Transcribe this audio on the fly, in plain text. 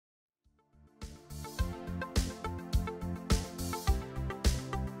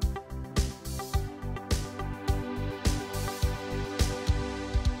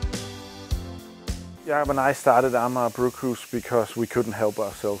Yeah, when I started Amager Bryghus because we couldn't help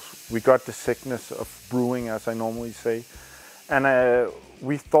ourselves. We got the sickness of brewing, as I normally say. And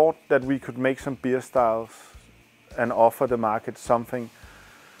we thought that we could make some beer styles and offer the market something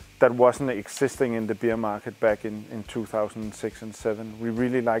that wasn't existing in the beer market back in 2006 and 2007. We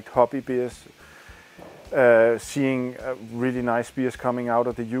really liked hobby beers, seeing really nice beers coming out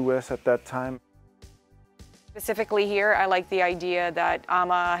of the US at that time. Specifically here, I like the idea that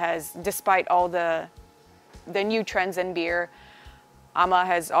Amager has, despite all the new trends in beer, Amager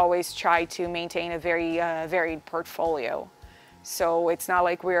has always tried to maintain a very varied portfolio. So it's not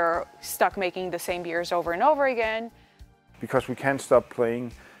like we're stuck making the same beers over and over again. Because we can't stop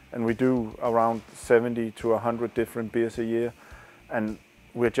playing, and we do around 70 to 100 different beers a year, and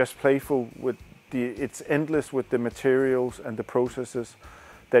we're just playful with it's endless with the materials and the processes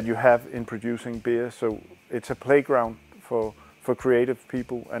that you have in producing beer. So it's a playground for creative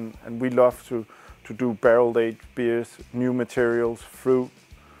people, and we love to do barrel-aged beers, new materials, fruit,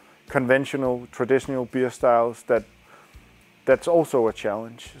 conventional, traditional beer styles. That's also a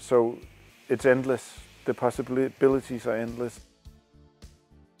challenge. So it's endless. The possibilities are endless.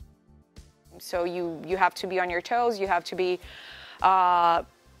 So you have to be on your toes. You have to be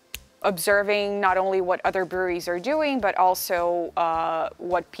observing not only what other breweries are doing, but also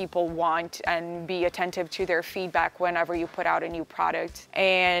what people want, and be attentive to their feedback whenever you put out a new product.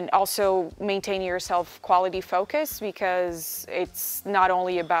 And also maintain yourself quality focus, because it's not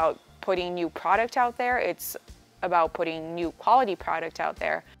only about putting new product out there, it's about putting new quality product out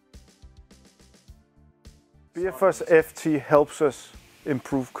there. FOSS FT helps us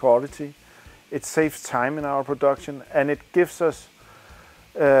improve quality. It saves time in our production, and it gives us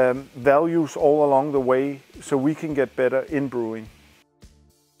values all along the way, so we can get better in brewing.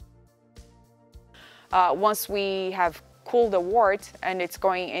 Once we have cooled the wort and it's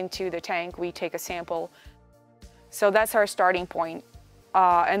going into the tank, we take a sample. So that's our starting point.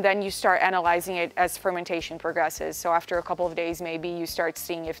 And then you start analyzing it as fermentation progresses. So after a couple of days, maybe you start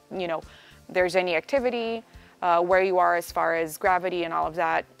seeing if there's any activity, where you are as far as gravity and all of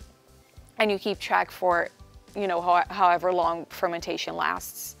that. And you keep track for however long fermentation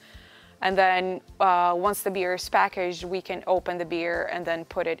lasts. And then once the beer is packaged, we can open the beer and then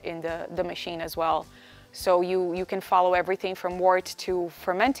put it in the machine as well. So you can follow everything from wort to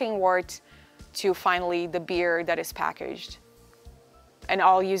fermenting wort to finally the beer that is packaged. And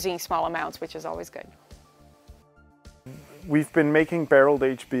all using small amounts, which is always good. We've been making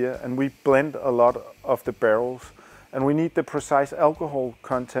barrel-aged beer, and we blend a lot of the barrels, and we need the precise alcohol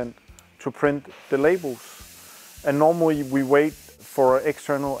content to print the labels. And normally we wait for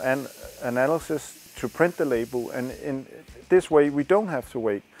external analysis to print the label, and in this way we don't have to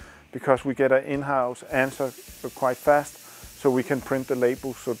wait, because we get an in-house answer quite fast, so we can print the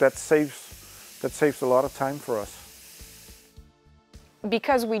label. So that saves a lot of time for us.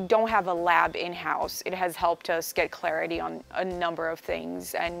 Because we don't have a lab in-house, it has helped us get clarity on a number of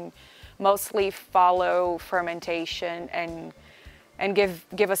things, and mostly follow fermentation and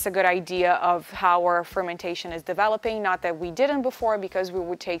give us a good idea of how our fermentation is developing. Not that we didn't before, because we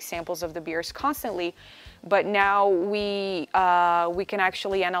would take samples of the beers constantly, but now we can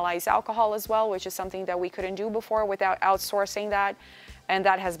actually analyze alcohol as well, which is something that we couldn't do before without outsourcing that, and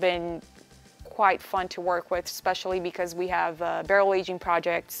that has been quite fun to work with, especially because we have barrel aging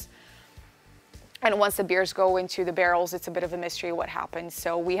projects, and once the beers go into the barrels, it's a bit of a mystery what happens.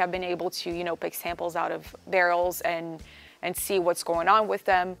 So we have been able to pick samples out of barrels and see what's going on with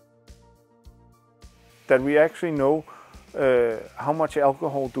them. That we actually know how much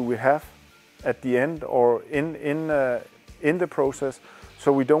alcohol do we have at the end or in the process,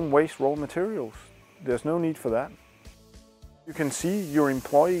 so we don't waste raw materials. There's no need for that. You can see your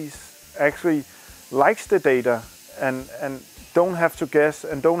employees actually likes the data and don't have to guess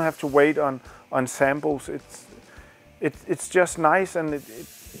and don't have to wait on samples. It's just nice, and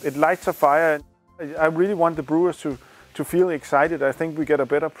it lights a fire. I really want the brewers to feel excited. I think we get a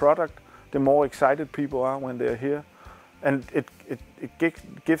better product the more excited people are when they're here, and it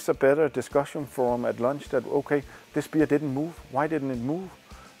gives a better discussion for them at lunch that, okay, this beer didn't move, why didn't it move,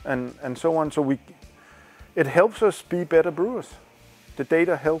 and so on. So it helps us be better brewers. The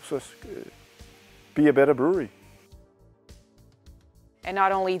data helps us be a better brewery. And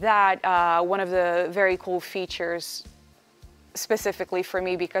not only that, one of the very cool features, specifically for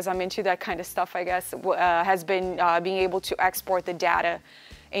me, because I'm into that kind of stuff, I guess, has been being able to export the data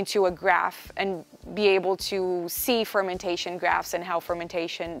into a graph and be able to see fermentation graphs and how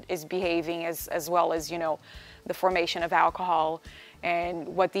fermentation is behaving, as well as, the formation of alcohol and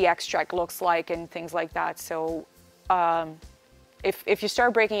what the extract looks like and things like that. So if you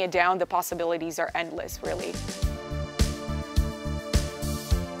start breaking it down, the possibilities are endless, really.